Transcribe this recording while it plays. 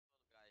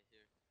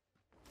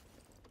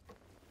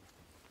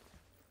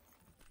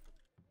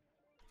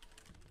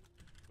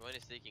One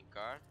is taking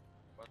car.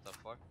 What the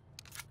fuck?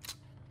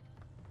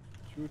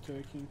 Two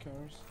taking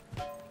cars.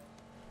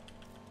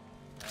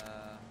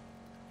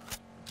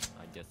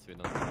 I guess we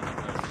don't have any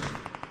cars.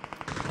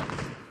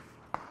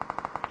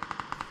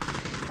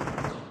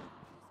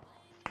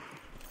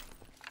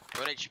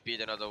 1 HP,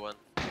 the another one.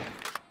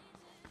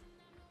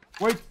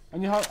 Wait, I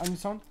need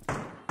sound.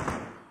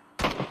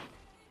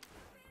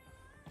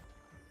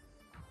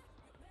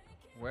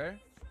 Where?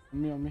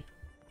 On me.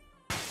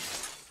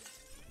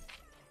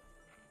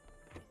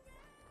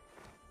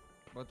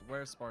 But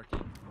where's Sparky?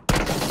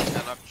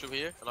 I knocked you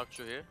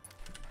here.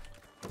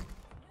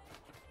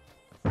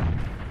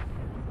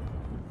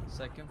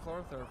 Second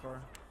floor, third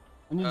floor?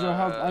 I need your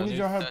help. I need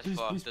your help. third Please,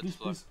 floor, please, third please,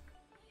 floor. please.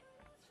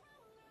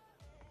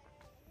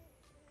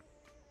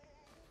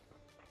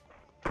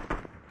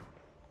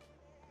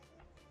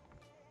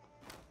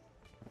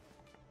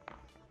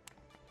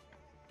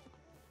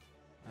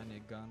 I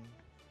need gun.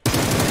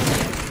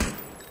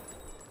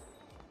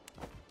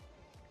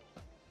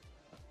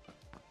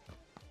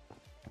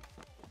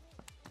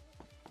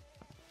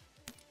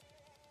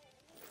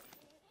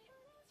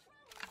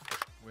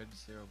 With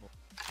 0 ball.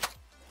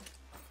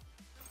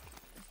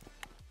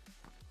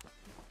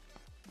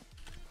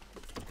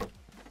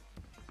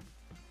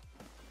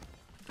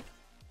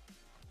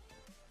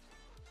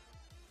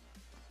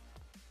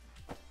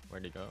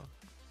 Where'd he go?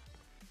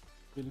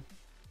 Really?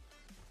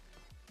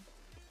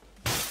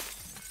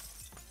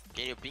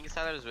 Can you ping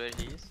SILERZZ where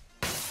he is?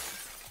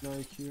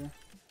 Like here.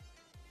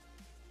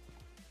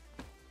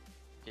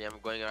 Okay, I'm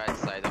going right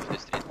side of the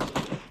street.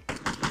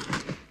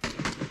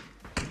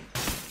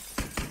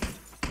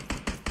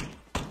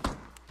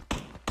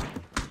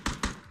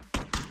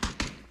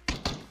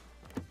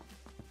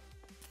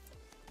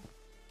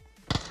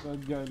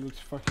 That guy looks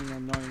fucking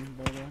annoying,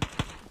 by the way.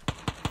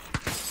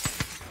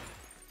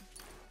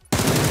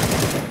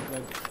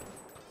 Dead.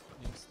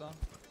 Insta.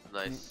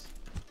 Nice.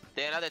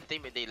 They another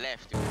team, they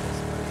left.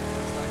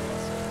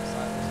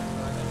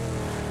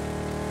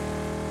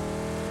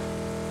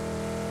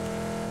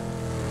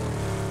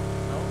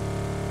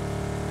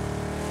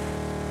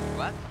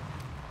 What?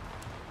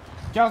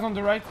 Cars on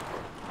the right.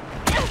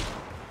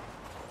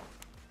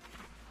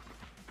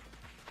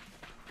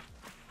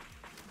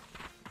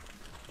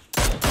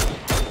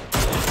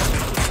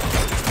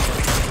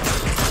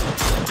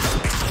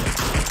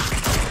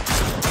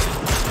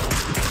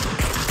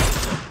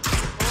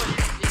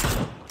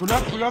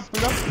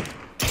 Pull up.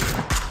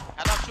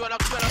 I knocked you.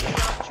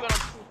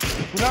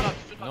 Pull up.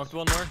 Knocked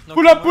one more.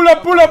 Pull up.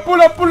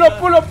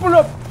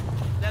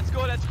 Let's go.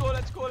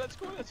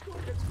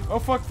 Oh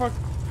fuck.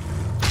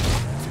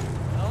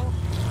 No?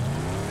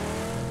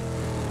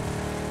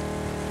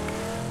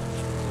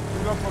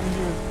 Pull up from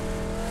here.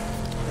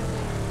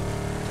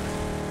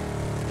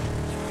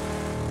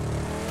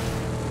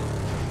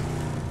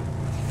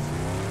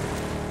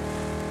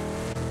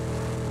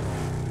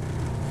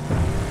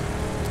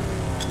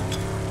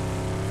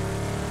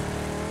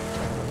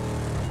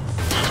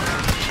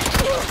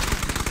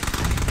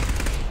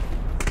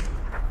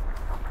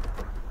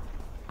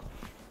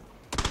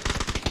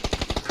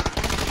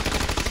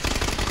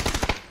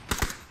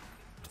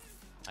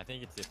 I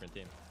think it's different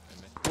team.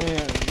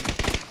 Yeah.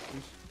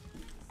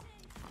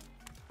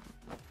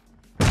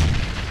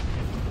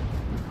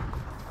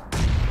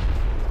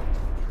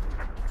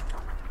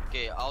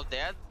 Okay, all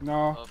dead?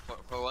 No.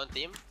 For one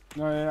team?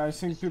 No, yeah, I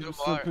think people, Two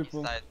more still people.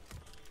 inside.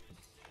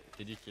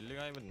 Did you kill the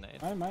guy with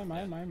nade?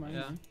 Mine.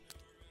 Yeah.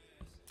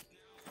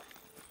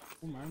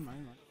 Oh,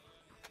 mine.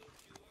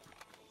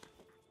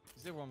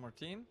 Is there one more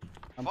team?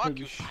 I'm Fuck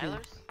pretty you, sure.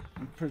 SILERZZ.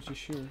 I'm pretty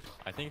sure.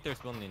 I think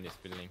there's one in this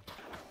building.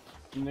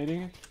 You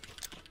nading it?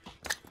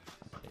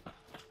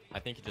 I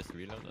think he just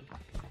reloaded.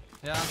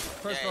 Yeah,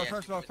 first floor.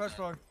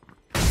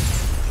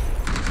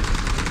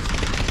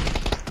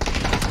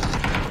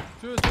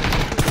 Shoot.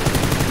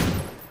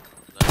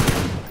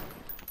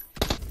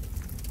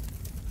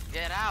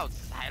 Get out,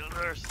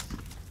 SILERZZ.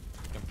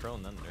 I'm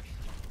prone under.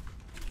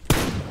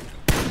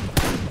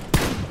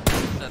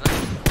 It's a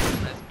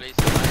nice place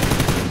to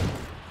hide.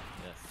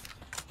 Yes.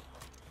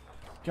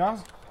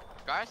 Cars?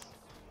 Guys,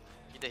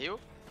 in the hill.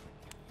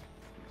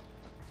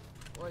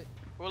 Wait.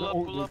 Pull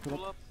Oh, up.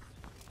 pull up.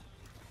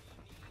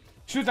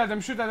 Shoot at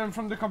them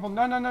from the compound.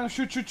 No,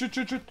 shoot.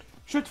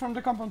 Shoot from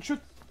the compound,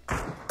 shoot.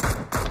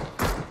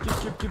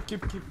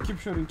 Keep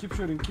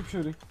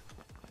shooting.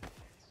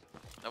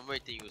 I'm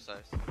waiting you,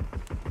 SILERZZ.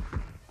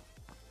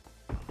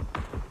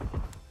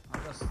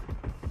 I'm just...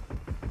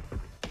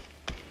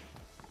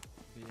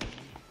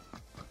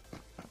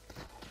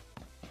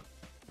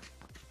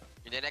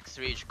 In the next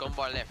ridge, come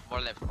more left.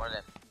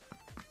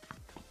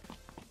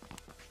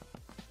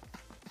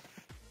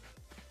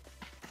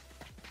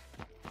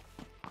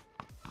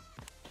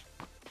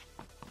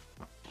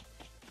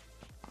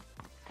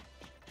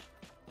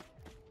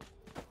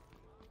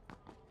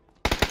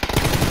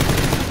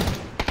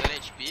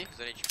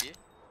 Zone HP.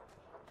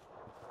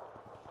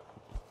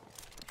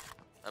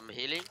 I'm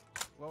healing.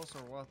 Close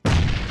or what?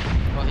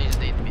 Oh, he's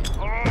nading me.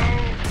 Oh!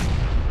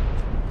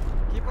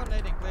 Keep on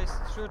nading, please.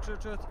 Shoot.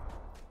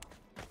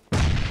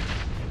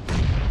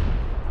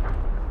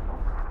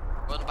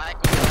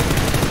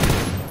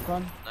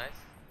 con. Nice.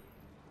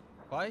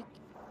 Bike?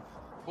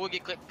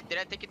 Boogie,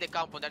 they're taking the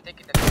compound. They're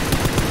taking the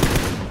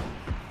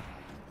compound.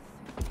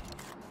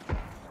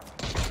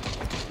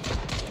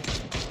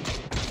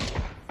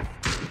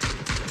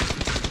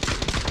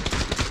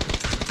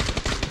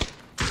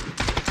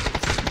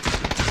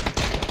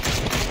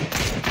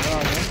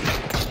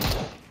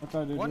 What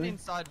are they One doing?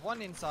 inside,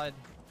 one inside.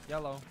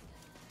 Yellow.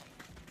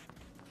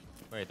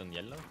 Wait, on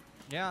yellow?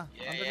 Yeah,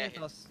 Yeah, underneath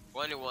yeah. us.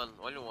 Only one.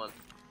 Only one.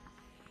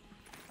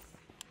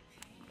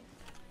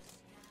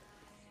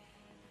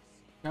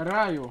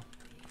 Caralho!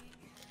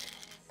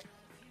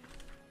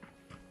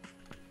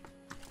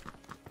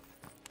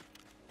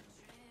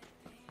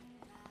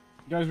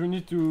 Guys, we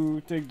need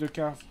to take the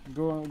car.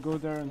 Go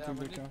there and Yeah, take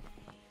we the need- car.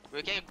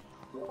 We can.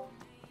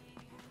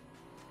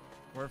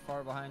 We're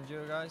far behind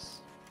you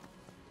guys.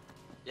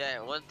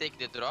 Yeah, one take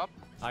the drop.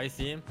 I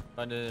see him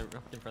by the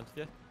rock in front of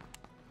you.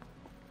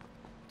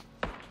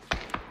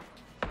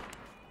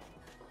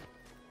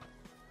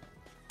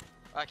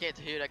 I can't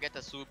hear. I get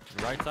a soup.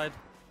 Right side?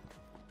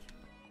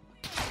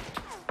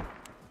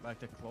 Like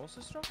the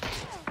closest drop?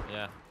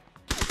 Yeah.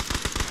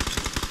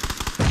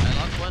 I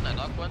knocked one. I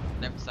knocked one.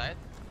 Left side.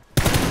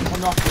 Oh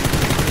no!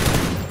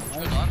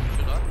 Two knock.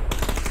 Two knock.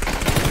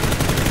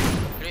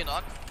 Three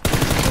knock.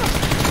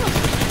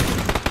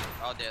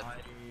 Oh, dead.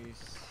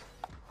 Nice.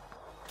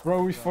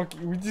 Bro,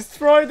 we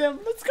destroyed them!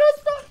 Let's go,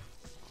 Spot!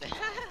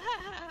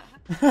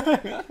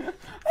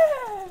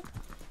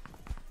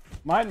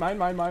 Mine.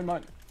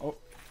 Oh,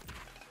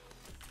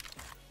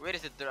 Where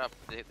is the drop?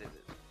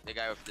 The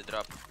guy with the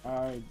drop.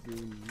 I do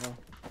know.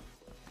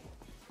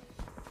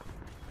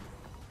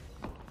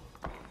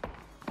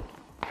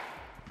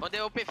 On the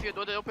open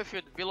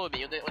field, below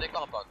me, on the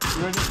compound.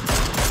 You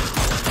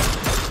ready?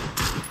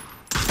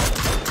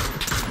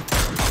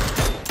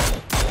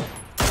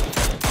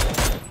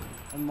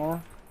 One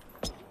more.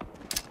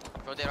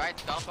 From the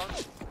right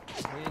compound.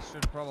 We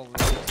should probably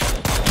just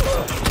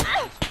go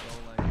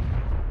like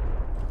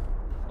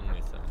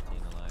Only 17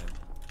 alive.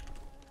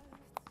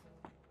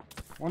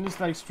 One is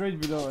like straight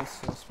below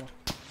us.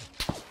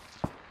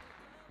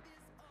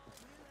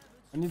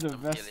 I need a I'm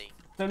vest. healing.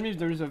 Tell me if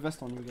there is a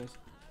vest on you guys.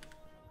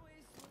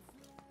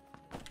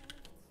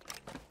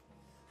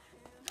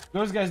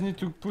 Those guys need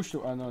to push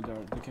to. Oh no,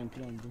 they can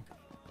play on blue.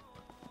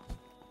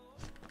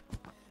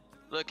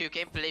 Look, you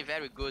can play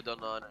very good on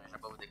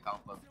above the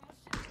compound.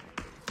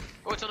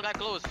 Oh, it's on the guy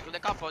close. On the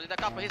compound. In the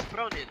compound, he's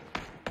prone in.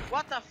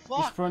 What the He's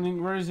fuck?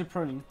 proning. Where is he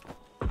proning?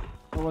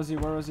 Where was he?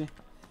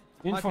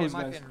 Infos,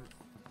 guys.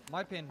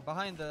 my pin,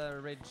 behind the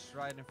ridge,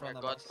 right in front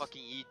of God us.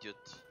 fucking idiot.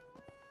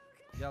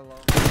 Yellow.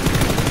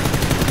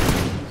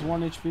 He's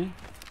 1 HP.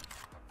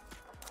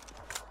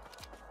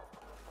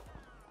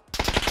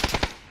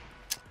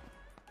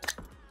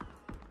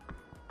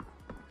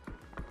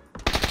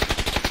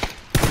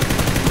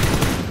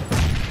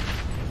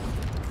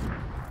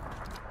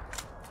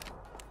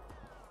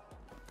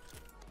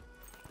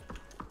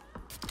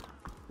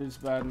 It's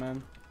bad,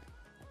 man.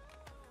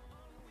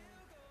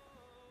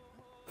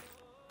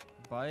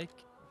 Bike.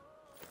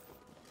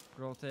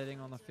 Rotating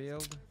on the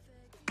field.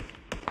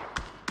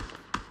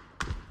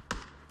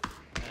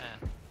 Yeah.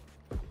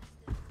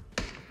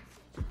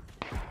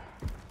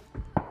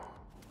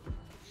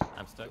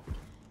 I'm stuck.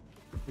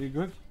 Are you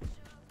good?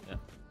 Yeah.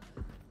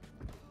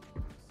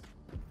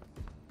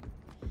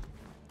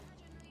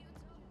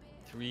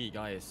 Three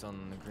guys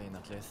on the green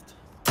at least.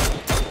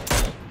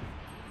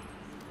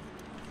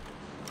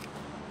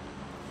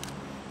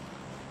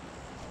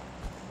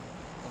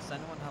 Does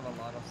anyone have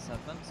a lot of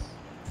sevens?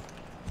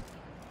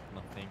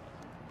 Nothing.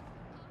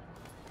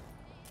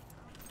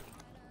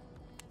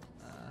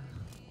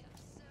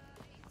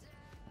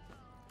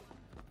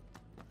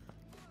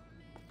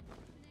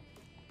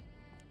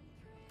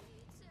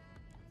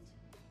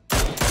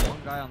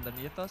 One guy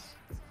underneath us.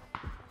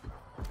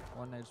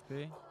 1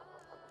 HP.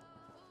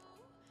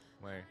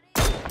 Where?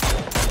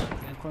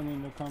 One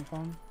in the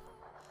compound.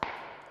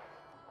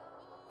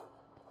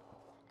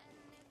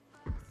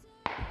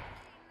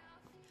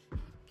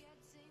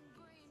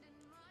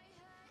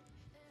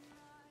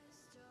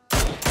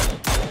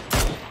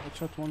 I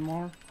shot one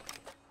more.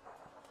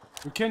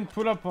 We can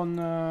pull up on.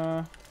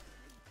 I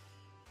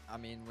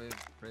mean, we're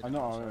pretty I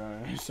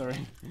know. much Sorry.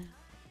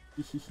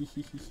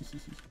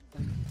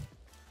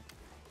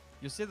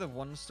 You see the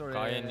one story?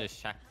 Guy in the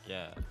shack,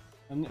 yeah.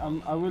 And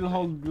I will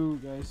hold blue,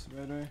 guys.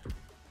 By the way.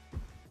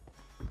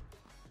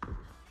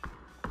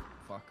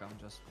 Fuck, I'm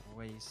just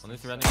wasting. One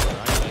is running on the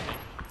right, I think.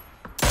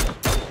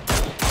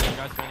 You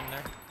guys running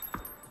there?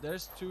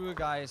 There's two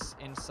guys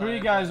inside. Three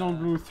guys on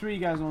blue. Three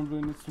guys on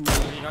blue. Needs to move.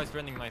 Three guys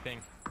running my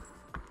thing.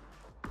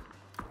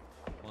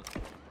 One.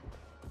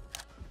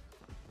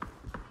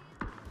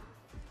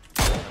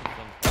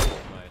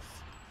 Nice.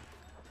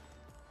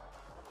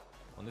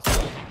 On this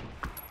one.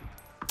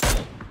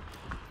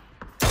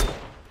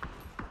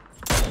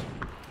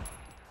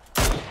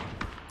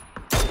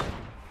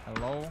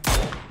 Hello.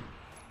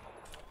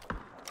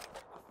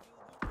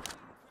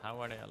 How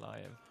are they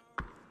alive?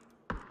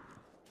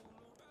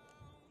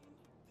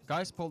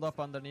 Guys pulled up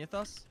underneath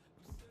us.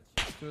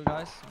 2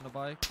 guys on the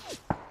bike.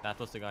 That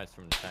was the guys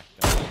from the back.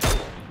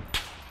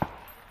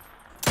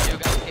 You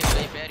guys can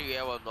play very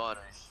well on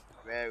orange.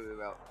 Very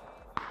well.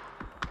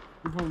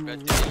 People But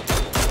move.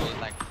 people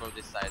like from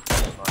this side.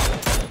 Just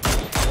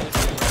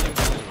running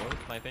down the road,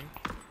 I think.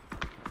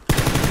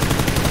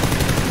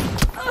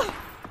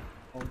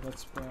 Oh,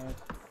 that's bad.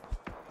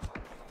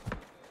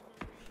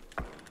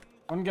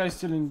 One guy's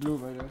still in blue,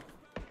 by the way.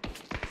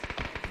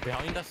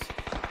 Behind us.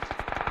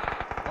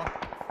 What?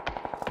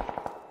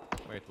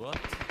 Wait, what?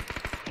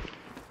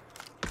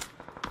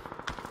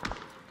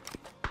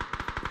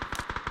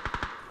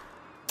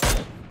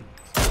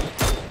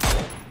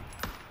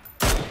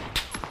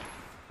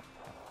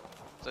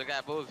 So the guy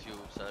above you,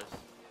 sirs.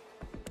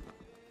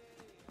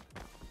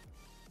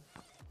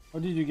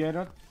 What did you get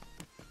at?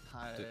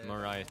 To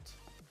my right.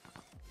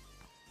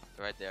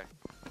 Right there.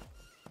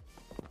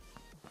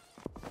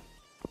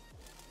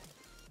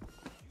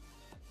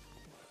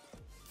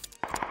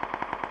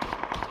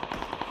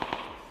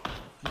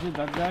 Is it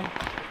that guy?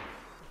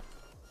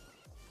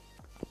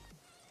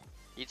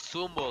 It's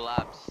Sumbo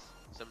Labs.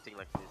 Something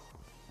like this.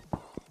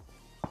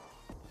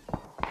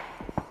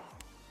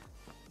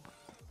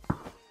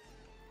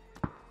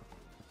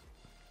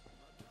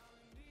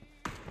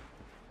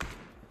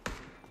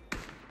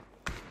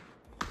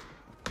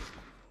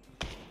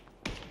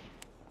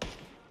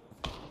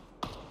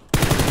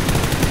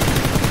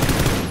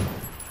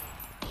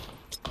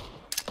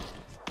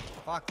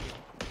 Fuck.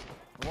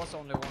 There was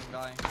only one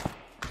guy.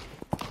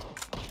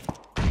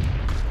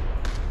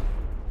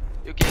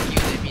 You can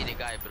kill the mini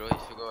guy, bro,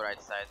 if you go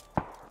right side.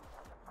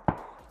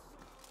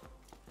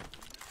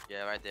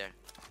 Yeah, right there.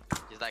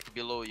 He's like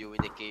below you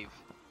in the cave.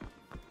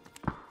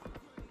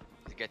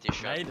 He's getting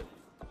shot. Nade.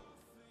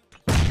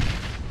 I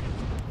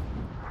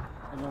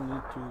don't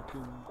need to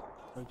kill him.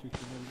 Try to kill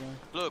that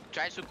guy. Look,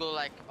 try to go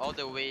like all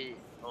the way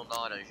on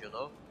orange, you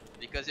know?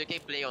 Because you can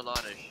play on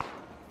orange.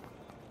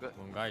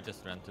 One guy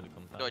just ran to the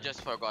compound. No, I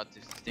just forgot to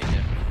stay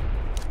there.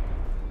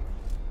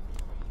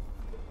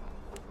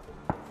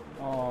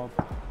 Oh,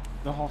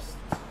 the host.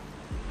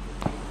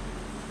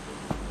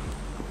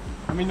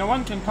 I mean, no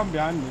one can come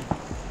behind me.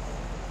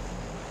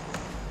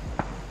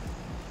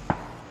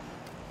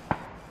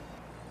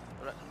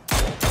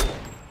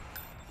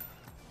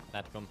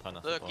 That compound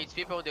as Look, well. it's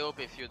people on the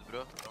open field,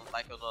 bro. Don't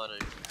like on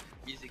orange.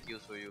 Easy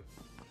kills for you.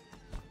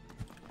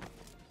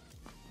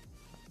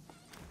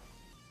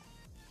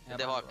 Yeah,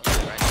 The but- hawk,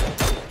 yeah, right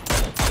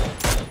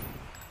there.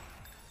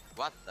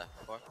 What the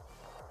fuck?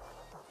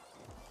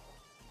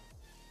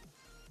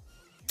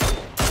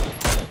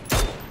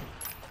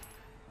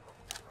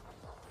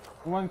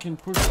 No one can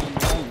push from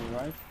behind me,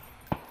 right?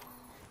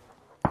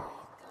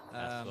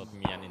 That's what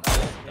me and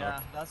Yeah,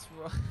 that's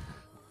what.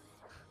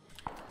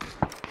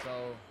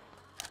 So,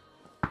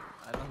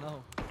 I don't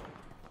know.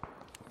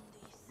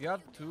 You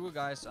have 2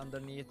 guys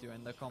underneath you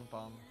in the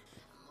compound,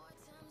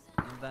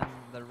 and then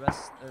the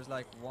rest, there's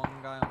like 1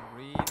 guy on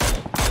green.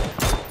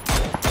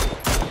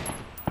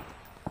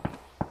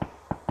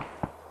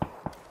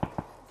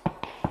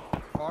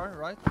 Far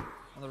right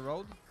on the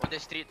road. On the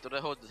street, to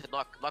the road,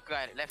 knock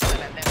guy, left,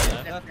 left,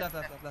 left, left,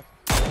 left.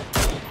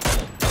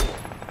 Left.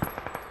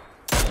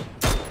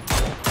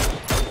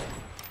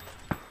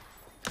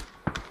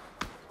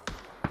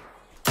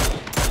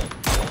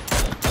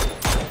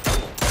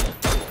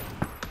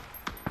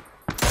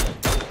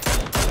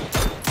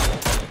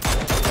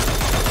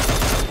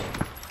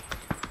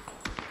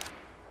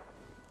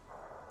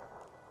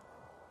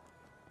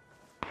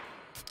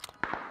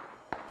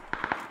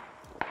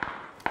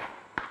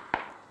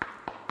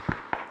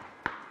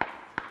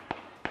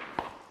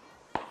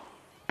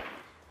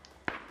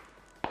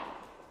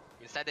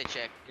 Inside the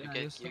check, Yeah,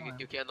 you you saw him.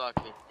 can knock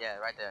it. Yeah,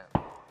 right there.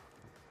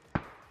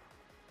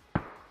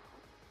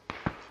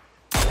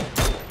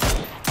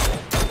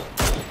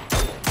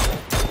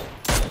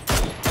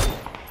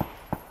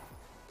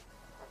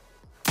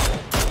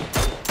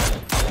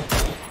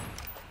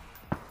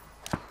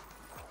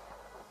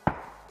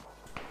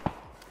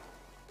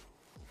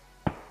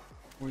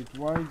 Wait,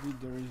 why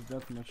did there is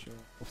that much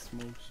of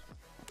smokes?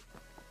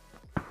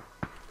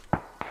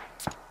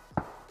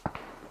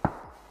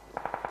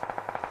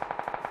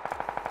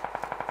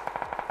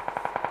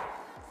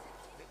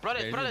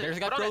 There's a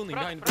guy prone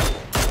behind.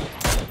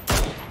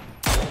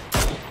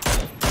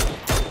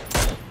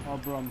 Oh,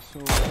 bro, I'm so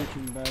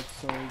freaking bad.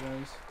 Sorry,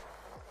 guys.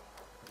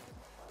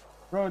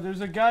 Bro, there's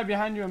a guy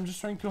behind you. I'm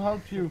just trying to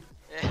help you.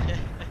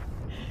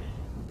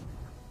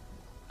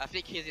 I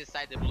think he's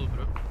inside the blue,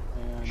 bro.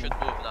 Yeah, You should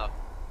move now.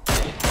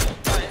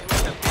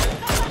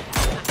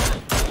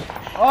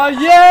 oh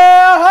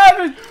yeah, I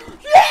have it.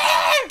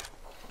 Yeah.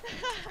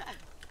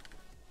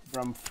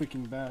 Bro, I'm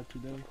freaking bad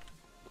today.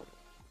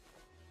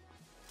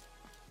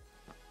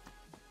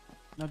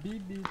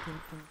 Nabibi,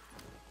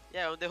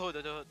 Yeah, on the hood,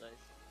 nice.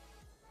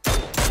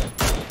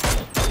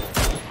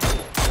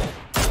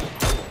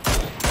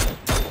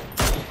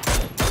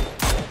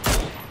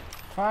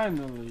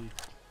 finally.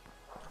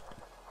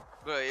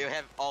 Bro, you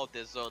have all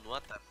the zone,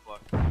 what the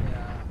fuck?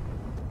 Yeah.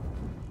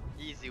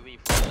 Easy win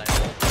for time.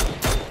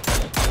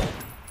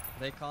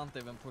 They can't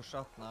even push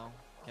up now,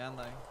 can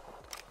they?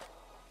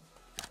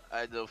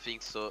 I don't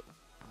think so.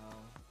 No.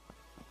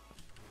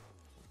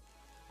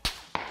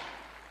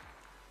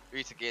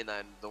 It's again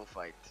and don't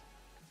fight.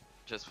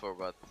 Just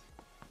forgot.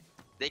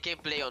 They can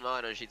play on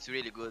orange, it's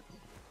really good.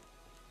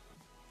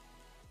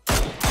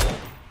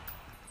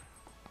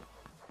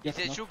 Get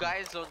There's knocked. two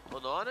guys on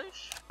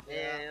orange,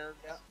 and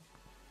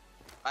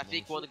I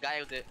think one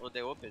guy on the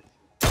open.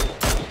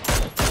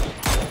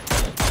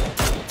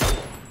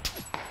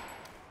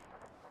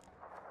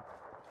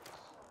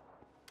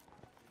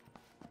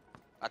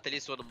 At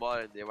least one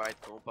more in the white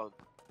compound.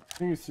 I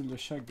think it's still the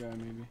shack guy,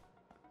 maybe.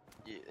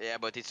 Yeah,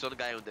 but it's one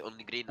guy on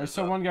the green. I as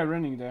saw well. one guy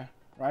running there,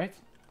 right?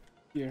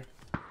 Here.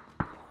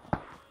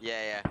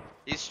 Yeah.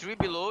 It's three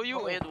below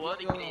you and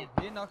one in green.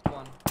 He knocked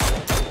one.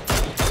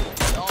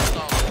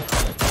 Also.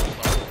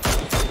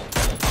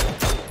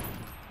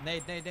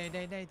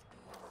 Nade.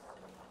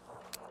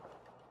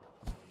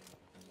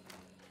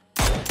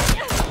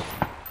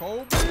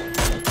 Kobe!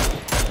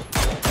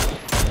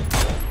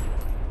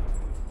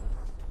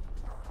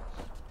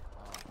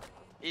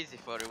 Easy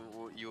for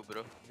you,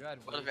 bro. You had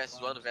One weak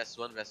vs ones.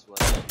 one. Nice.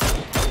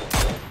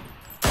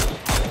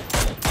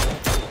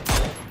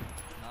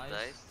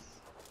 Nice.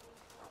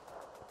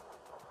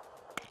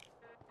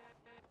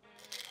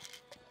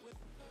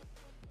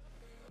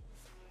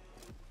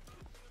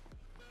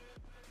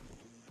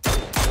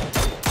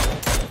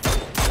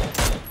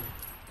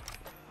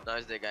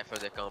 Nice, the guy for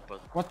the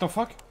compound. What the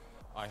fuck?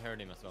 I heard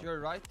him as well. You're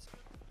right.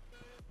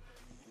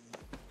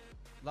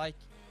 Like,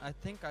 I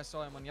think I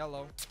saw him on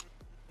yellow.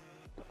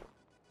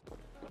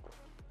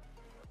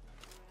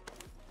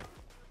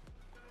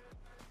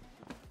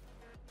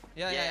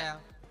 Yeah.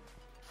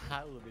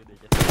 How did they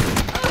get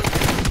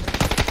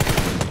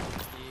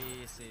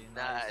Easy.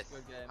 Nice.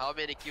 Good game. How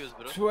many kills,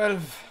 bro?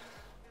 12.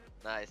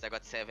 Nice, I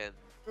got 7.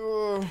 I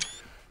only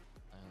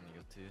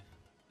got 2.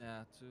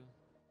 Yeah, 2.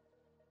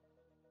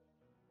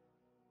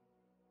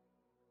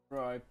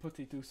 Bro, I put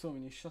it to so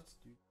many shots,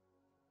 dude.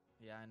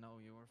 Yeah, I know,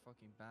 you were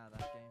fucking bad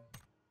that game.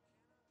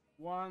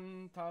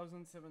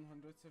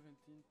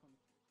 1717.